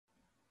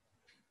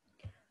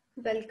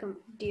Welcome,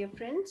 dear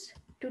friends.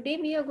 Today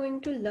we are going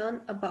to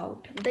learn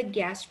about the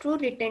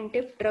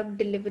gastroretentive drug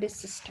delivery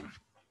system.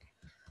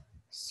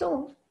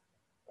 So,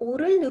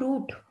 oral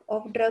route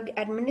of drug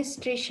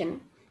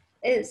administration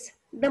is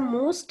the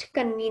most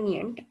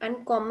convenient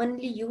and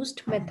commonly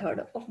used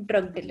method of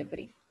drug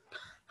delivery.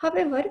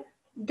 However,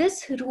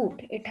 this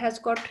route it has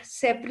got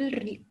several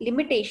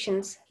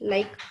limitations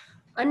like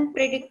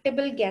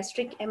unpredictable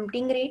gastric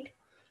emptying rate,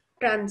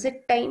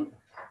 transit time,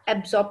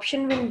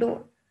 absorption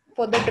window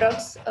for the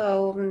drugs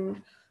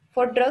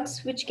for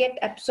drugs which get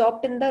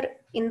absorbed in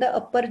the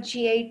upper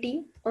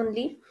GIT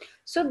only.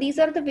 So these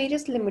are the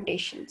various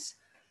limitations.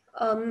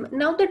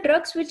 Now the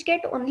drugs which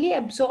get only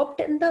absorbed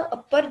in the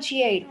upper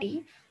GIT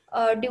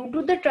due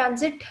to the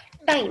transit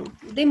time,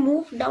 they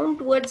move down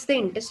towards the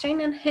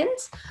intestine and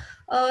hence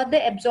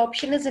the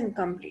absorption is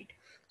incomplete.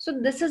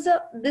 So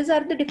these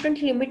are the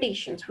different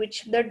limitations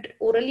which the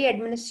orally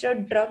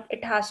administered drug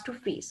it has to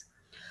face.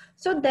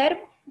 So there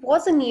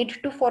was a need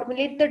to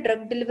formulate the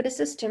drug delivery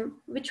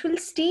system which will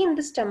stay in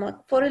the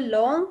stomach for a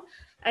long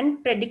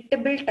and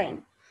predictable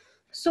time.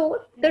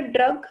 So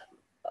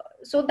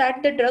so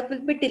that the drug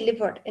will be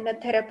delivered in a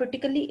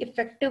therapeutically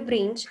effective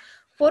range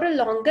for a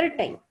longer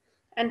time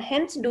and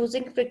hence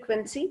dosing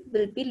frequency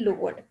will be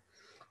lowered.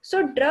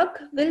 So drug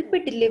will be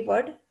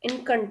delivered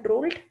in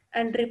controlled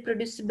and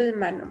reproducible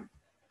manner.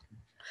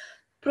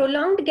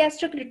 Prolonged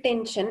gastric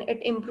retention, it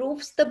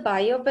improves the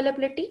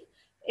bioavailability,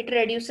 it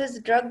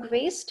reduces drug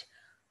waste.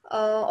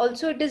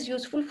 Also, it is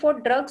useful for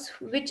drugs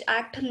which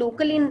act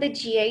locally in the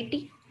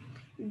GIT,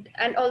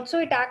 and also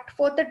it acts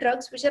for the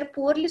drugs which are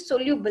poorly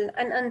soluble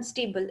and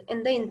unstable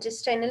in the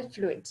intestinal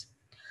fluids.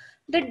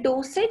 The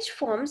dosage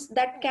forms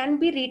that can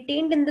be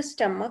retained in the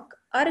stomach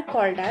are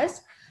called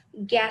as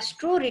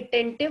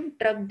gastroretentive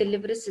drug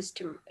delivery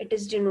system. It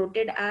is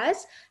denoted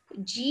as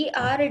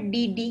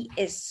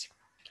GRDDS.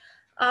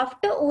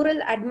 After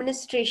oral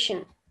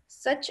administration,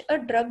 such a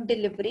drug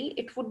delivery,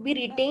 it would be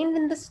retained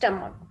in the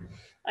stomach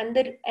and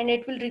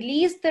it will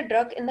release the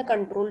drug in the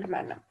controlled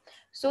manner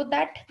so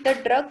that the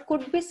drug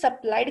could be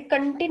supplied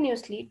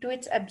continuously to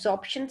its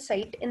absorption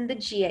site in the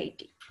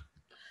GIT.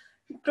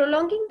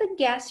 Prolonging the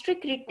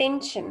gastric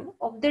retention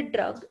of the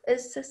drug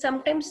is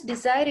sometimes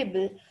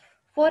desirable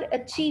for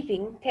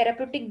achieving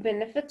therapeutic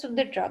benefits of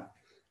the drug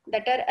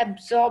that are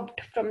absorbed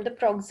from the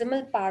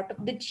proximal part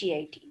of the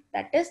GIT,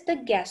 that is the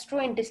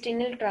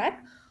gastrointestinal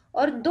tract,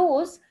 or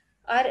those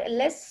are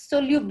less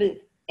soluble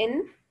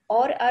in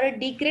or are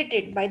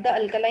degraded by the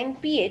alkaline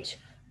pH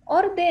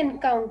or they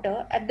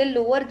encounter at the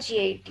lower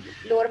GIT,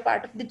 lower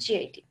part of the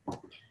GIT.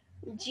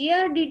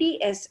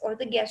 GRDDS or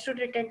the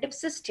gastroretentive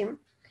system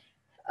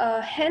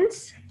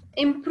hence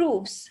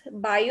improves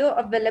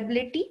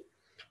bioavailability.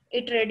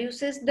 It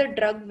reduces the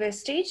drug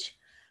wastage.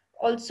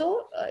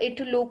 Also, it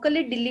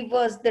locally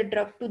delivers the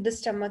drug to the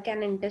stomach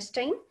and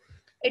intestine.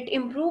 It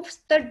improves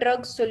the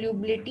drug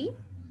solubility.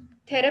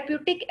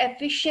 Therapeutic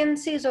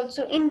efficiency is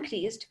also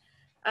increased,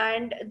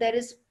 and there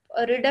is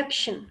a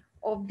reduction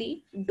of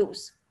the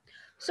dose.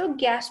 So,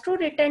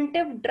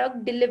 gastroretentive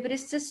drug delivery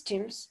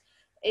systems,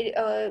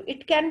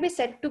 it can be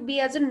said to be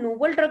as a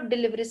novel drug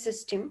delivery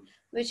system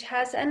which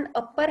has an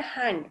upper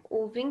hand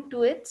owing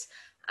to its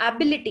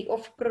ability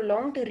of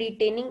prolonged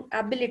retaining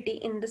ability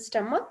in the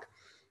stomach,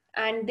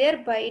 and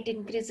thereby it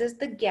increases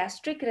the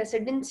gastric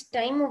residence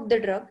time of the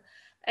drug,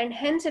 and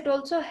hence it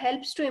also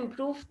helps to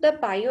improve the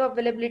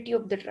bioavailability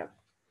of the drug.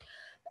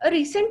 A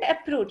recent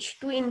approach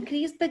to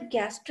increase the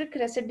gastric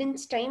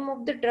residence time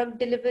of the drug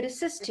delivery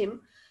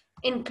system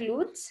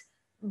includes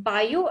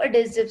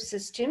bioadhesive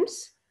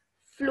systems,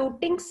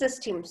 floating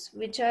systems,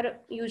 which are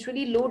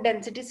usually low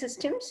density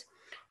systems.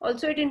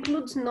 Also, it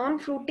includes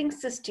non-floating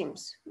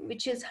systems,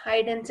 which is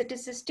high density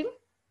system.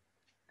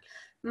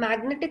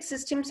 Magnetic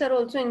systems are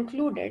also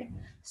included.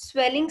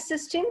 Swelling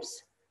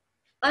systems,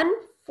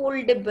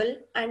 unfoldable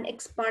and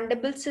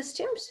expandable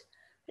systems,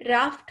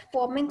 raft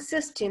forming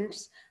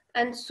systems,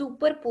 and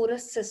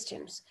superporous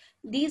systems.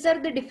 These are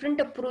the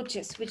different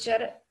approaches which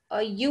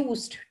are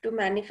used to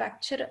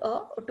manufacture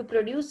or to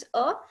produce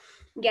a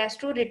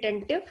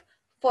gastroretentive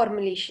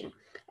formulation.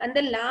 And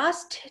the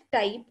last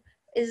type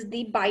is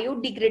the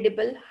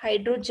biodegradable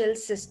hydrogel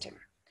system.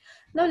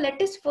 Now let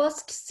us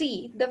first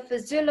see the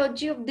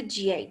physiology of the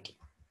GIT.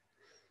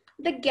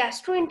 The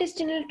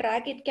gastrointestinal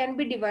tract, it can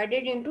be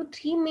divided into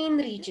three main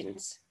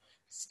regions: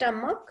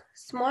 stomach,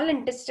 small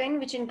intestine,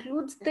 which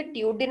includes the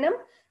duodenum,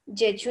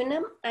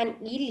 jejunum, and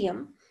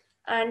ileum,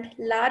 and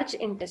large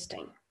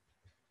intestine.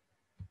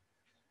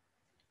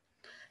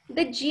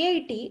 The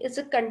GIT is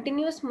a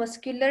continuous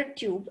muscular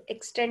tube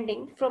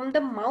extending from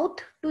the mouth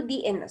to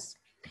the anus,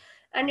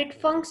 and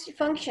it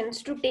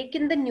functions to take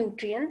in the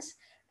nutrients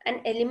and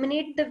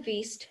eliminate the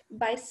waste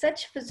by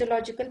such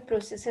physiological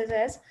processes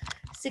as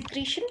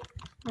secretion,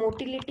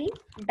 motility,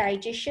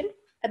 digestion,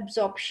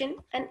 absorption,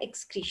 and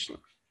excretion.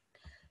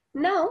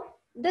 Now,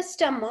 the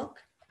stomach,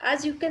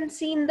 as you can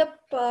see in the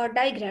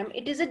diagram,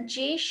 it is a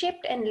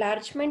J-shaped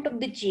enlargement of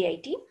the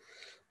GIT,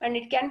 and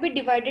it can be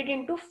divided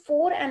into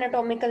four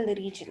anatomical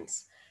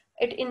regions.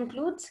 It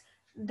includes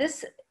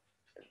this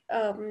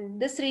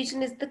this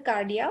region is the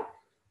cardia,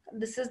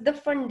 this is the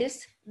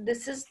fundus,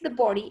 this is the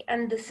body,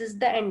 and this is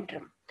the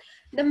antrum.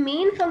 The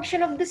main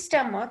function of the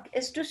stomach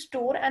is to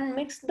store and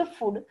mix the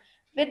food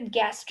with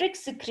gastric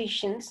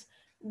secretions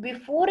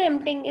before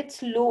emptying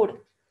its load,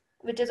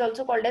 which is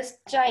also called as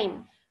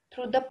chyme,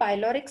 through the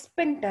pyloric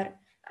sphincter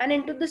and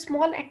into the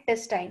small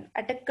intestine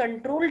at a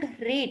controlled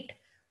rate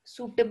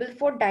suitable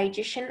for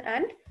digestion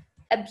and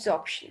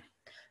absorption.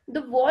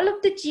 The wall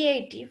of the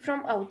GIT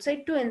from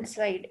outside to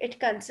inside, it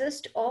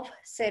consists of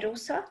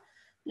serosa,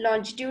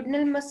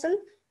 longitudinal muscle,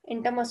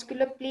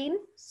 intermuscular plane,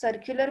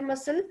 circular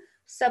muscle,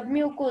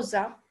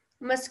 submucosa,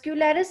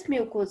 muscularis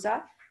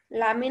mucosa,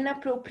 lamina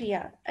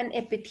propria, and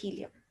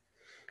epithelium.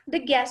 The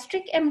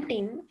gastric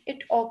emptying,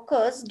 it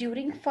occurs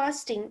during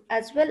fasting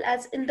as well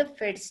as in the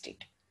fed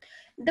state.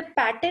 The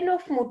pattern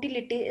of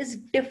motility is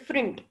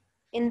different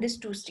in these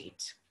two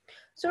states.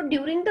 So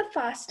during the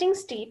fasting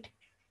state,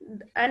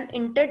 an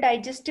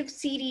interdigestive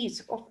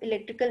series of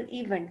electrical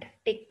event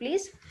take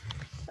place,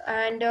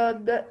 and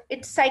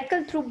it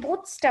cycle through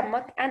both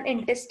stomach and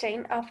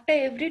intestine after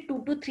every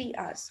 2 to 3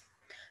 hours.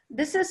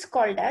 This is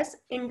called as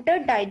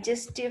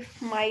interdigestive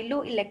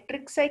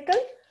myeloelectric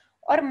cycle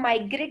or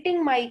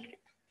migrating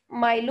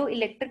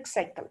myeloelectric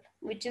cycle,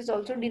 which is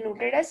also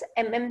denoted as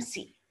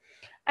MMC.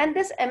 And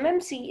this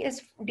MMC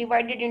is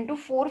divided into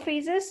 4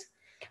 phases.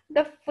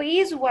 The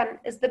phase 1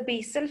 is the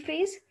basal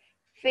phase,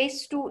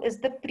 phase 2 is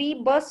the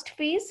pre-burst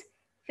phase,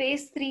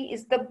 phase 3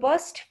 is the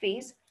burst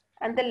phase,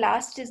 and the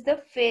last is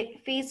the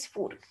phase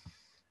 4.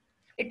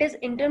 It is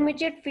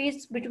intermediate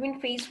phase between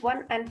phase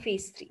 1 and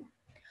phase 3.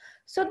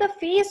 So the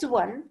phase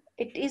 1,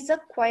 it is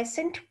a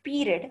quiescent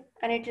period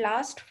and it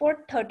lasts for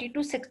 30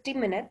 to 60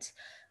 minutes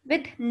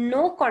with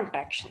no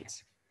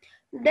contractions.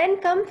 Then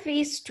come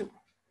phase 2.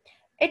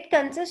 It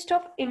consists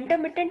of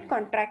intermittent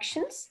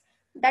contractions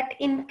that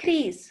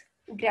increase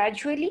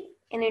gradually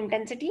in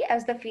intensity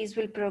as the phase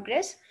will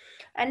progress,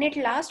 and it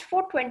lasts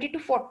for 20 to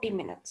 40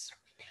 minutes.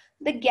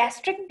 The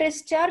gastric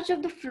discharge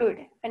of the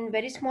fluid and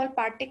very small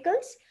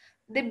particles,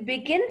 they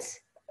begins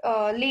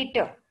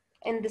later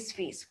in this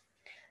phase.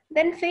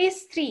 Then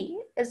phase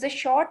 3 is a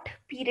short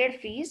period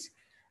phase,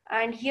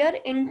 and here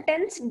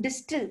intense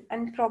distal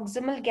and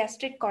proximal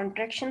gastric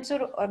contractions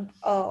are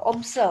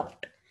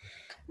observed.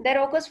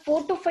 There occurs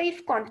 4 to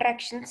 5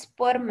 contractions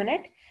per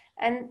minute,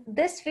 and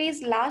this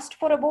phase lasts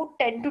for about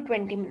 10 to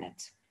 20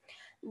 minutes.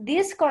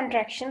 These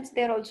contractions,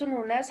 they are also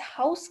known as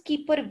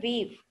housekeeper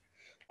wave,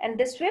 and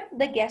this wave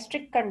the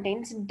gastric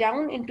contains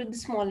down into the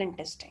small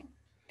intestine.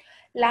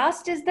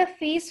 Last is the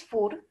phase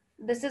 4.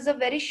 This is a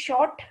very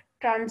short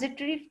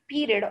transitory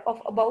period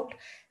of about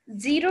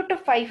 0 to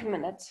 5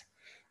 minutes,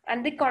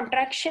 and the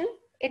contraction,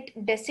 it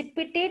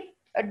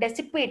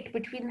dissipate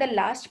between the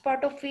last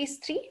part of phase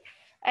 3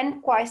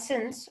 and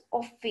quiescence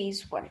of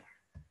phase 1.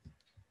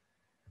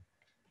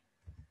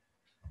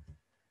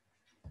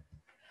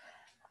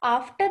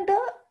 After the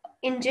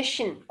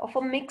ingestion of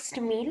a mixed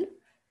meal,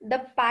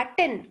 the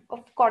pattern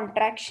of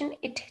contraction,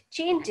 it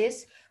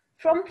changes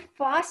from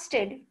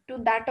fasted to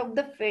that of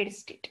the fed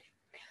state.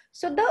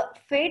 So the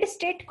fed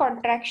state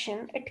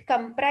contraction, it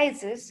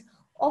comprises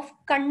of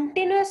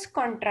continuous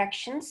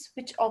contractions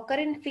which occur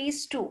in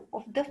phase 2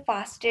 of the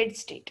fasted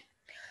state.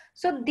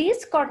 So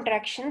these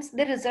contractions,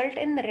 they result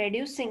in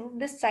reducing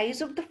the size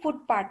of the food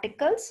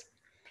particles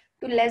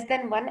to less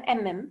than 1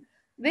 mm,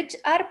 which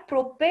are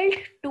propelled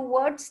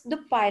towards the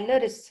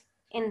pylorus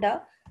in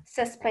the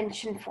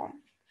suspension form.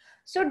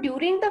 So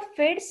during the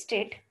fed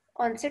state,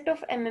 onset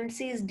of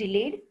MMC is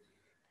delayed,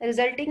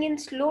 resulting in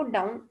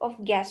slowdown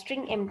of gastric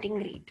emptying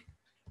rate.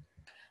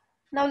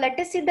 Now let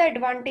us see the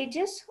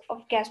advantages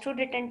of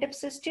gastroretentive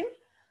system.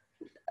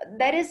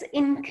 There is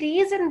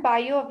increase in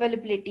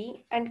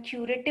bioavailability and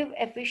curative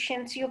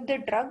efficiency of the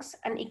drugs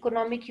and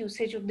economic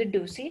usage of the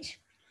dosage.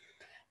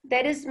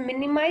 There is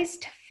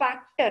minimized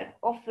factor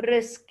of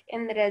risk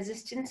in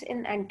resistance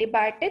in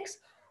antibiotics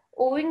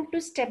owing to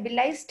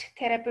stabilized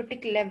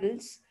therapeutic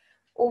levels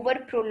over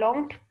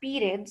prolonged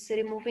periods,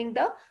 removing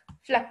the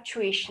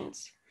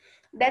fluctuations.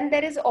 Then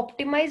there is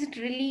optimized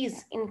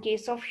release in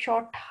case of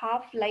short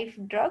half-life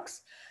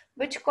drugs,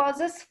 which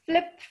causes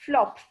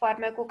flip-flop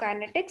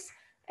pharmacokinetics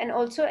and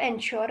also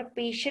ensure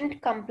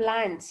patient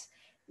compliance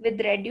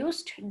with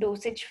reduced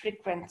dosage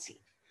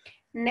frequency.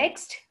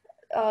 Next,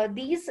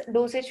 these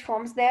dosage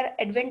forms, they are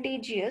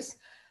advantageous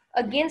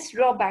against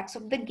drawbacks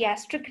of the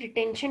gastric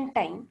retention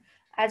time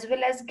as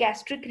well as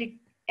gastric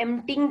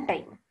emptying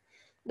time.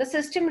 The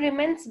system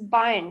remains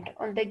buoyant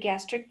on the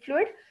gastric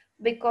fluid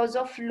because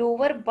of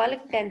lower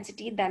bulk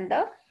density than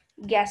the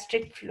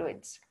gastric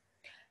fluids.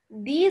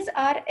 These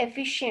are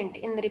efficient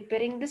in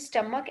repairing the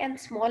stomach and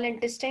small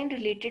intestine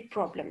related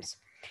problems.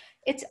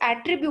 It's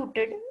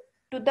attributed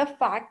to the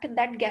fact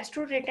that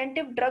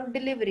gastroretentive drug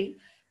delivery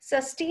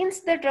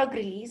sustains the drug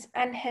release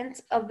and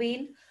hence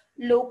avail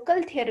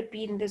local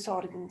therapy in these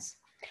organs.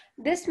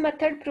 This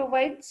method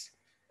provides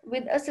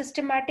with a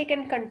systematic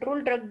and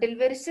controlled drug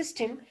delivery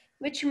system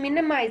which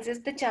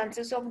minimizes the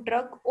chances of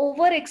drug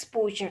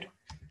overexposure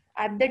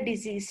at the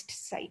diseased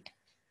site.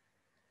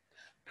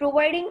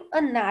 Providing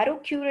a narrow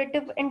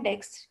curative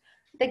index,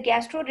 the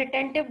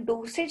gastroretentive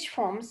dosage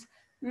forms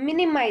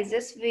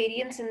minimizes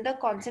variance in the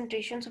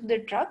concentrations of the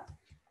drug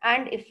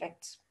and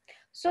effects.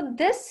 So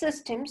these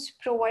systems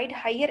provide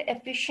higher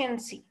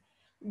efficiency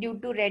due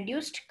to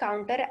reduced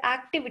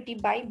counteractivity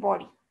by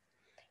body.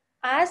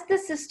 As the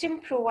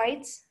system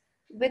provides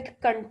with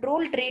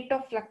controlled rate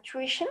of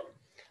fluctuation,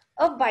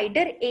 a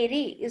wider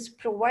array is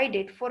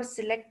provided for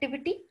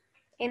selectivity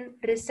in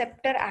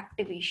receptor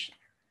activation.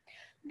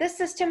 This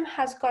system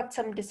has got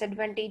some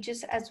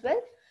disadvantages as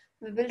well.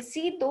 We will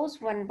see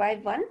those one by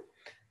one.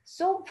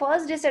 So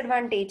first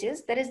disadvantage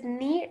is there is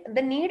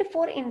the need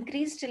for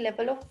increased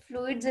level of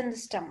fluids in the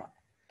stomach.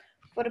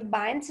 For a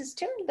Bayesian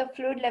system, the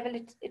fluid level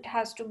it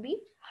has to be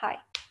high.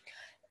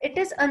 It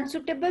is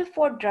unsuitable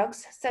for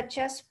drugs such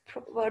as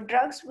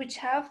drugs which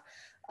have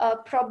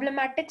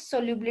problematic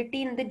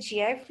solubility in the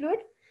GI fluid,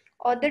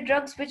 or the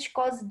drugs which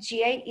cause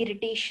GI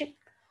irritation,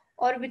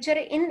 or which are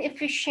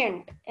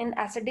inefficient in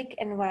acidic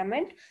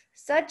environment.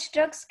 Such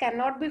drugs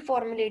cannot be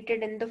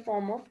formulated in the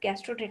form of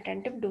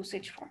gastroretentive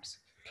dosage forms.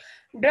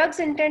 Drugs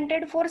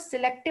intended for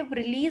selective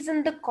release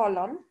in the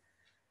colon,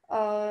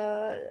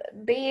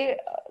 they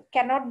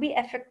cannot be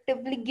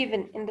effectively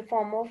given in the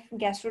form of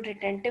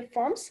gastroretentive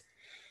forms.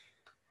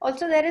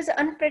 Also, there is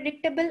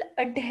unpredictable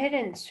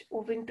adherence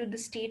owing to the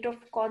state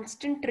of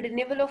constant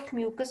renewal of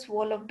mucus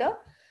wall of the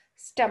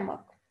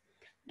stomach.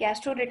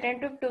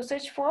 Gastroretentive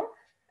dosage form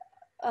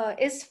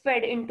is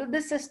fed into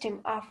the system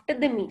after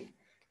the meal.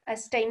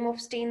 As time of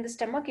stay in the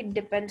stomach, it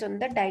depends on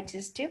the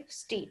digestive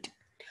state.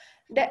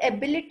 The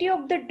ability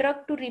of the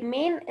drug to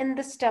remain in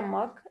the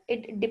stomach,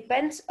 it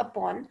depends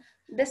upon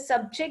the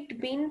subject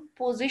being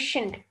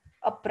positioned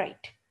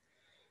upright.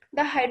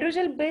 The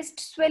hydrogel based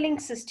swelling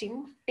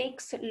system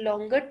takes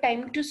longer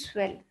time to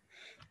swell,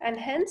 and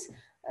hence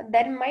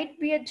there might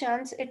be a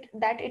chance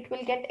that it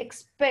will get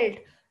expelled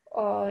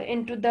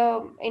into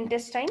the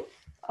intestine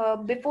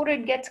before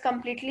it gets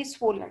completely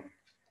swollen.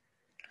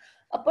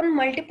 Upon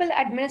multiple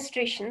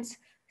administrations,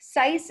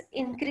 size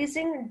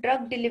increasing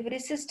drug delivery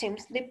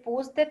systems, they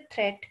pose the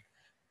threat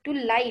to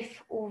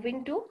life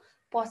owing to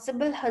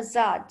possible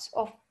hazards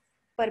of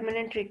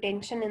permanent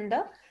retention in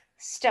the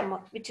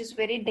stomach, which is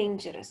very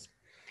dangerous.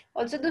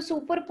 Also, the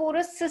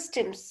superporous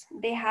systems,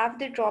 they have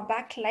the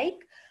drawback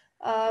like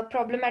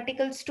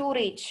problematical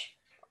storage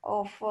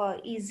of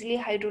easily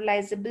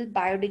hydrolyzable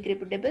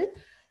biodegradable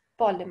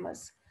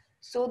polymers.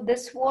 So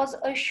this was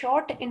a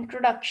short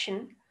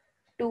introduction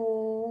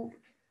to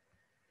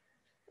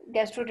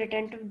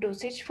gastroretentive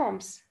dosage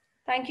forms.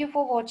 Thank you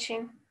for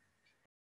watching.